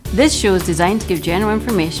This show is designed to give general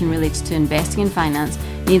information related to investing and finance.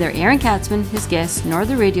 Neither Aaron Katzman, his guests, nor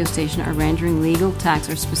the radio station are rendering legal, tax,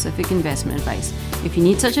 or specific investment advice. If you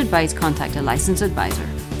need such advice, contact a licensed advisor.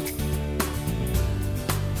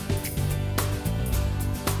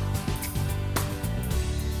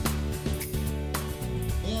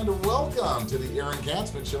 And welcome to the Aaron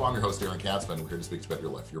Katzman Show. I'm your host, Aaron Katzman. We're here to speak about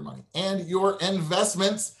your life, your money, and your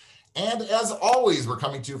investments. And as always, we're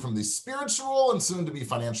coming to you from the spiritual and soon-to-be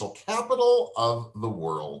financial capital of the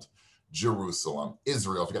world, Jerusalem,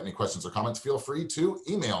 Israel. If you got any questions or comments, feel free to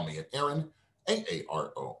email me at Aaron,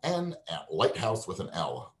 A-A-R-O-N, at lighthouse with an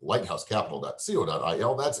L,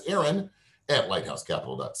 lighthousecapital.co.il. That's Aaron at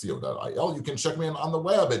lighthousecapital.co.il. You can check me on the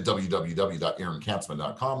web at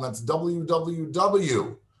www.aaronkatzman.com. That's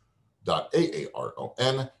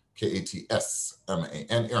www.aaronkatzman,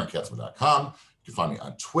 aaronkatzman.com. You can find me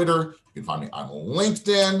on Twitter. You can find me on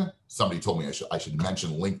LinkedIn. Somebody told me I should mention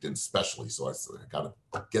LinkedIn specially, so I got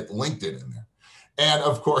to get LinkedIn in there. And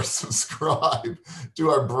of course, subscribe to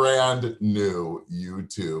our brand new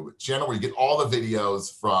YouTube channel where you get all the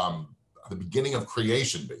videos from the beginning of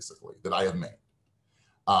creation, basically, that I have made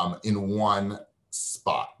in one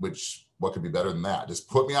spot, which what could be better than that? Just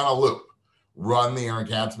put me on a loop. Run the Aaron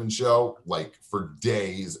Katzman Show like for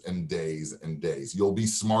days and days and days. You'll be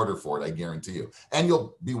smarter for it, I guarantee you. And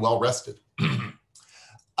you'll be well rested.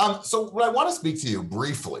 So what I want to speak to you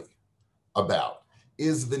briefly about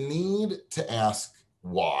is the need to ask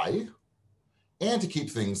why and to keep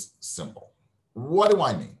things simple. What do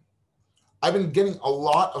I mean? I've been getting a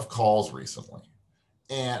lot of calls recently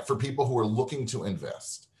and for people who are looking to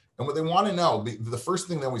invest. And what they want to know, the first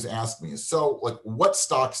thing they always ask me is, so like, what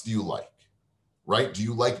stocks do you like? Right? Do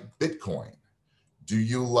you like Bitcoin? Do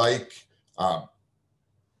you like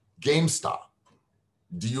GameStop?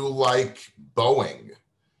 Do you like Boeing?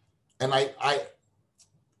 And I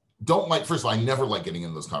don't like, first of all, I never like getting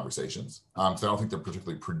into those conversations because I don't think they're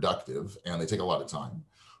particularly productive and they take a lot of time.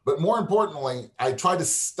 But more importantly, I try to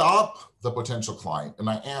stop the potential client and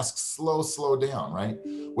I ask, slow down, right?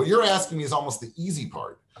 What you're asking me is almost the easy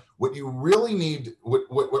part. What you really need,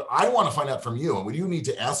 what I want to find out from you and what you need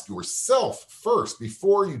to ask yourself first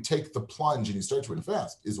before you take the plunge and you start to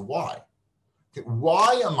invest is why. Okay,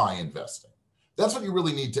 why am I investing? That's what you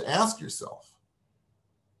really need to ask yourself,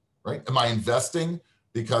 right? Am I investing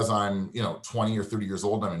because I'm 20 or 30 years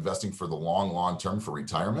old and I'm investing for the long term for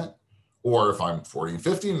retirement? Or if I'm 40 and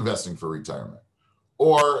 50 investing for retirement?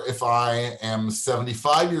 Or if I am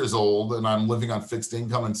 75 years old and I'm living on fixed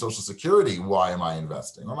income and Social Security, why am I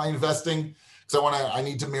investing? Am I investing because I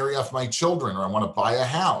need to marry off my children or I want to buy a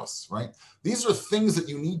house, right? These are things that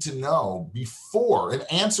you need to know before and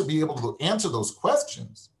be able to answer those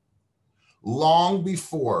questions long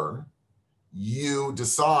before you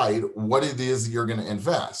decide what it is you're going to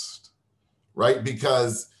invest, right?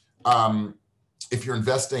 Because if you're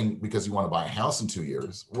investing because you want to buy a house in 2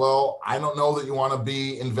 years, well, I don't know that you want to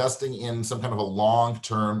be investing in some kind of a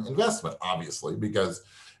long-term investment, obviously, because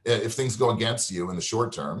if things go against you in the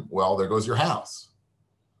short term, well, there goes your house.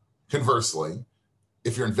 Conversely,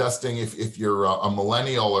 if you're investing, if you're a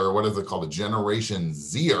millennial or what is it called, a Generation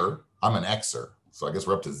Zer, I'm an Xer, so I guess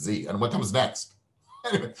we're up to Z. And what comes next?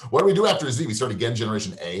 Anyway, what do we do after Z? We start again,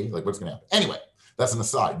 Generation A? Like what's going to happen? Anyway, that's an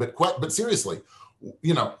aside. But seriously,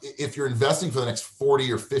 if you're investing for the next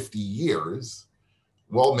 40 or 50 years,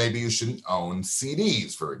 well, maybe you shouldn't own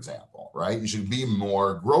CDs, for example, right? You should be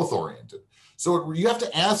more growth oriented. So you have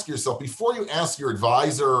to ask yourself before you ask your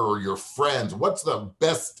advisor or your friends, what's the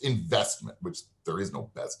best investment, which there is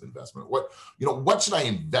no best investment. What should I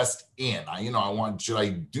invest in? Should I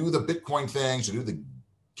do the Bitcoin thing? Should I do the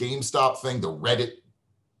GameStop thing, the Reddit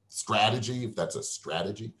strategy, if that's a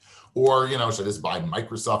strategy, or should I just buy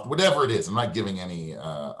Microsoft, whatever it is. I'm not giving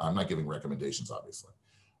recommendations, obviously.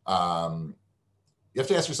 You have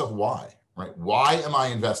to ask yourself why, right? Why am I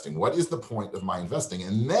investing? What is the point of my investing?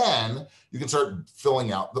 And then you can start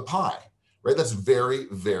filling out the pie, right? That's very,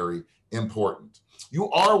 very important. You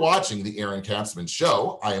are watching the Aaron Katzman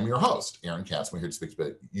Show. I am your host, Aaron Katzman.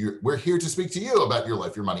 We're here to speak to you about your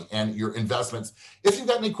life, your money, and your investments. If you've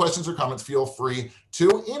got any questions or comments, feel free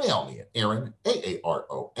to email me at Aaron,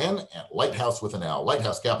 A-A-R-O-N, at lighthouse with an L,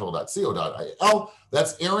 lighthousecapital.co.il.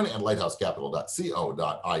 That's Aaron at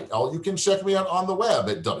lighthousecapital.co.il. You can check me out on the web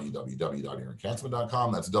at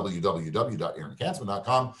www.aaronkatzman.com. That's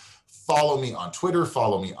www.aaronkatzman.com. Follow me on Twitter.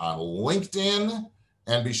 Follow me on LinkedIn.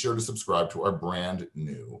 And be sure to subscribe to our brand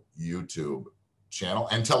new YouTube channel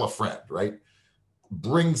and tell a friend, right?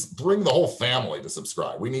 Bring the whole family to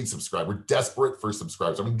subscribe. We need subscribe. We're desperate for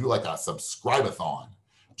subscribers. I'm going to do like a subscribe-a-thon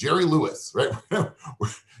Jerry Lewis, right?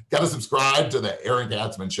 Got to subscribe to the Aaron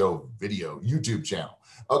Katsman Show video YouTube channel.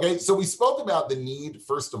 Okay, so we spoke about the need,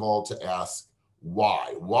 first of all, to ask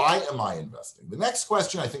why. Why am I investing? The next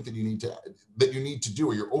question I think that you need to do,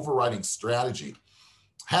 or your overriding strategy,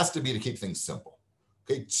 has to be to keep things simple.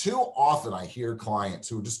 Okay, too often I hear clients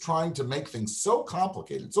who are just trying to make things so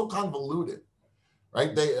complicated, so convoluted, right?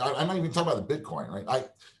 I'm not even talking about the Bitcoin, right?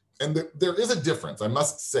 There is a difference. I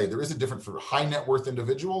must say there is a difference for high net worth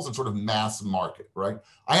individuals and sort of mass market, right?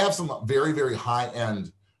 I have some very, very high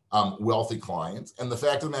end wealthy clients, and the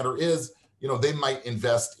fact of the matter is, they might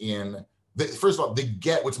invest in. First of all, they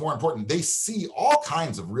get what's more important. They see all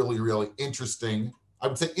kinds of really, really interesting. I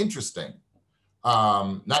would say interesting.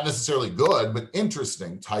 Not necessarily good, but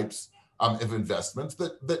interesting types of investments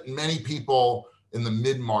that many people in the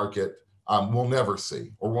mid-market will never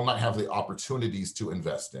see or will not have the opportunities to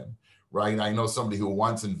invest in, right? I know somebody who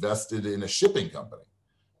once invested in a shipping company.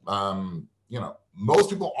 Most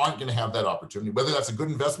people aren't going to have that opportunity. Whether that's a good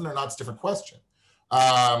investment or not, it's a different question.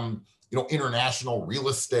 International real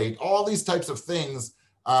estate, all these types of things.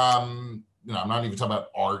 I'm not even talking about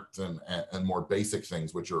art and more basic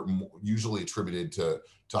things, which are usually attributed to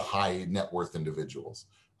high net worth individuals.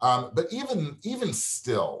 But even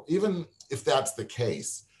still, even if that's the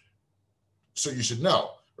case, so you should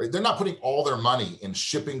know, right? They're not putting all their money in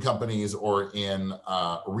shipping companies or in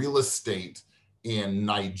real estate in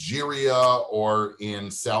Nigeria or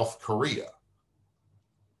in South Korea,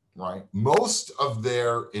 right? Most of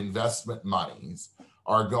their investment monies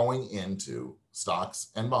are going into stocks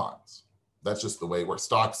and bonds. That's just the way it works.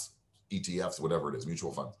 Stocks, ETFs, whatever it is,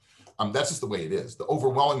 mutual funds. That's just the way it is. The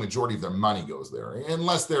overwhelming majority of their money goes there,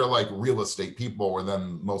 unless they're like real estate people, where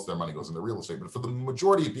then most of their money goes into real estate. But for the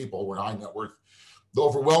majority of people who are high net worth, the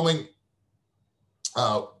overwhelming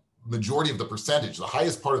majority of the percentage, the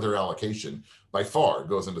highest part of their allocation by far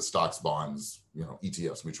goes into stocks, bonds,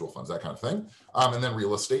 ETFs, mutual funds, that kind of thing. And then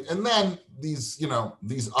real estate. And then these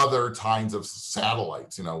other kinds of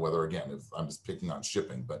satellites, whether, again, if I'm just picking on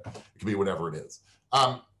shipping, but it could be whatever it is.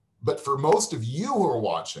 But for most of you who are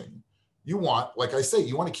watching, you want, like I say,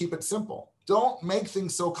 you want to keep it simple. Don't make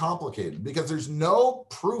things so complicated, because there's no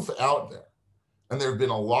proof out there. And there have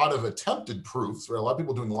been a lot of attempted proofs, right? A lot of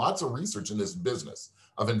people doing lots of research in this business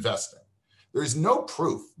of investing. There is no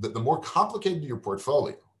proof that the more complicated your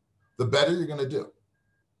portfolio, the better you're going to do.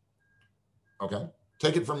 Okay?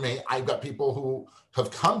 Take it from me. I've got people who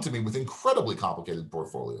have come to me with incredibly complicated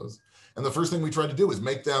portfolios. And the first thing we try to do is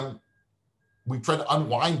we try to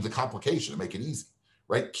unwind the complication and make it easy,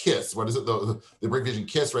 right? KISS, what is it? The abbreviation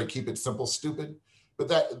KISS, right? Keep it simple, stupid. But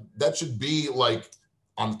that should be like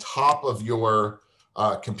on top of your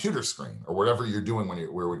computer screen or whatever you're doing when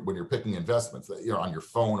you're picking investments, on your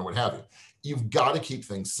phone or what have you. You've got to keep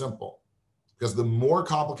things simple, because the more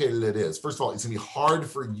complicated it is, first of all, it's going to be hard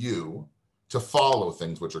for you to follow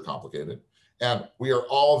things which are complicated. And we are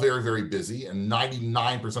all very, very busy, and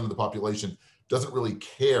 99% of the population doesn't really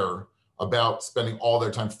care about spending all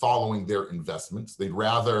their time following their investments. They'd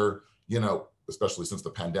rather, especially since the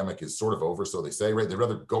pandemic is sort of over, so they say, right? They'd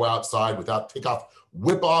rather go outside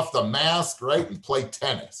whip off the mask, right? And play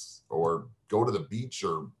tennis or go to the beach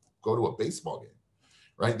or go to a baseball game,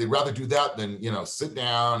 right? They'd rather do that than, sit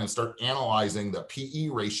down and start analyzing the PE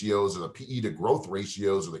ratios or the PE to growth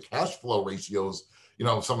ratios or the cash flow ratios,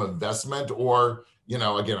 of some investment, or,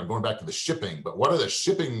 again, I'm going back to the shipping, but what are the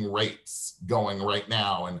shipping rates going right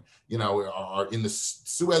now? And, are in the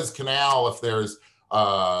Suez Canal, if there's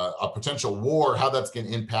a potential war, how that's going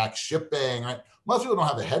to impact shipping, right? Most people don't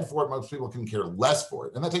have the head for it. Most people can care less for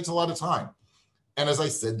it. And that takes a lot of time. And as I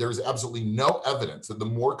said, there's absolutely no evidence that the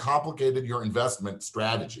more complicated your investment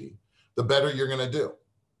strategy, the better you're going to do.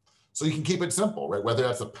 So you can keep it simple, right? Whether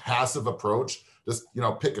that's a passive approach, just,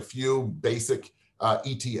 pick a few basic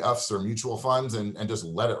ETFs or mutual funds and just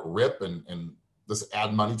let it rip and just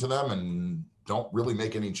add money to them and don't really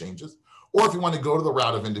make any changes. Or if you want to go to the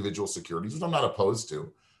route of individual securities, which I'm not opposed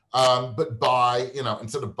to, but buy,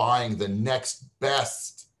 instead of buying the next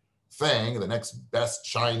best thing, the next best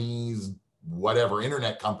Chinese, whatever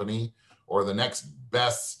internet company, or the next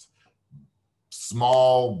best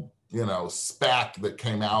small, SPAC that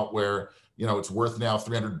came out where, it's worth now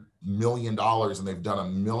 $300 million and they've done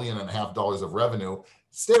 $1.5 million of revenue.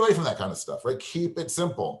 Stay away from that kind of stuff, right? Keep it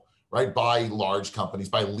simple, right? Buy large companies,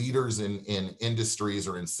 buy leaders in industries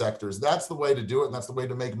or in sectors. That's the way to do it. And that's the way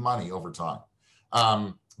to make money over time.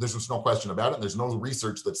 There's just no question about it. There's no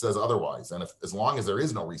research that says otherwise. And as long as there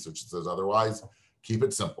is no research that says otherwise, keep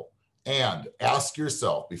it simple. And ask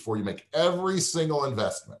yourself before you make every single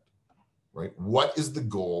investment, right? What is the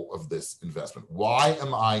goal of this investment? Why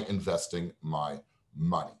am I investing my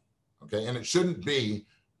money. Okay. And it shouldn't be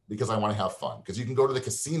because I want to have fun, because you can go to the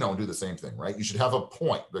casino and do the same thing, right? You should have a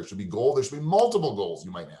point. There should be goal. There should be multiple goals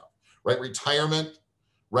you might have, right? Retirement,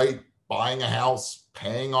 right? Buying a house,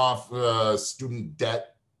 paying off student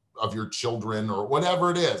debt of your children, or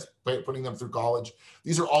whatever it is, putting them through college.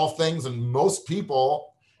 These are all things, and most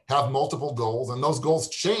people have multiple goals, and those goals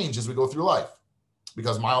change as we go through life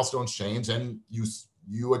because milestones change and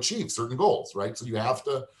you achieve certain goals, right? So you have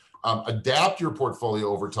to adapt your portfolio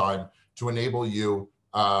over time to enable you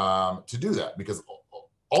to do that, because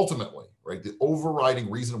ultimately, right, the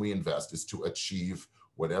overriding reason we invest is to achieve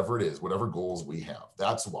whatever it is, whatever goals we have.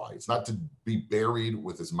 That's why. It's not to be buried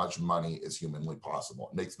with as much money as humanly possible.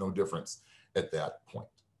 It makes no difference at that point.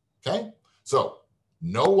 Okay? So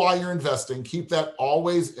know why you're investing. Keep that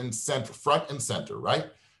always in front and center,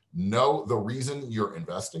 right? Know the reason you're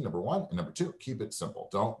investing, number one. And number two, keep it simple.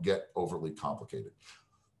 Don't get overly complicated.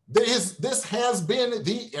 This has been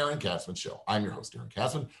the Aaron Katzman Show. I'm your host, Aaron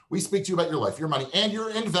Katzman. We speak to you about your life, your money, and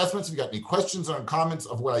your investments. If you got any questions or comments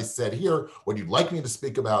of what I said here, what you'd like me to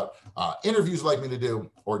speak about, interviews you'd like me to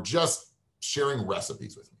do, or just sharing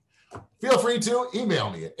recipes with me, feel free to email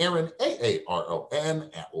me at Aaron, AARON,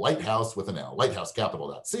 at Lighthouse with an L,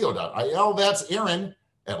 lighthousecapital.co.il. That's Aaron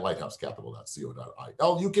at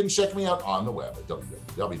lighthousecapital.co.il. You can check me out on the web at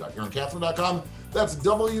www.aaronkatzman.com. That's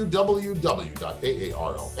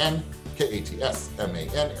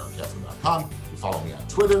www.aaronkatzman, aaronkatzman.com. You follow me on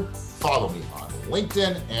Twitter, follow me on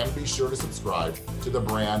LinkedIn, and be sure to subscribe to the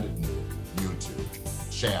brand new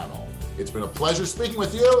YouTube channel. It's been a pleasure speaking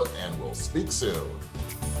with you, and we'll speak soon.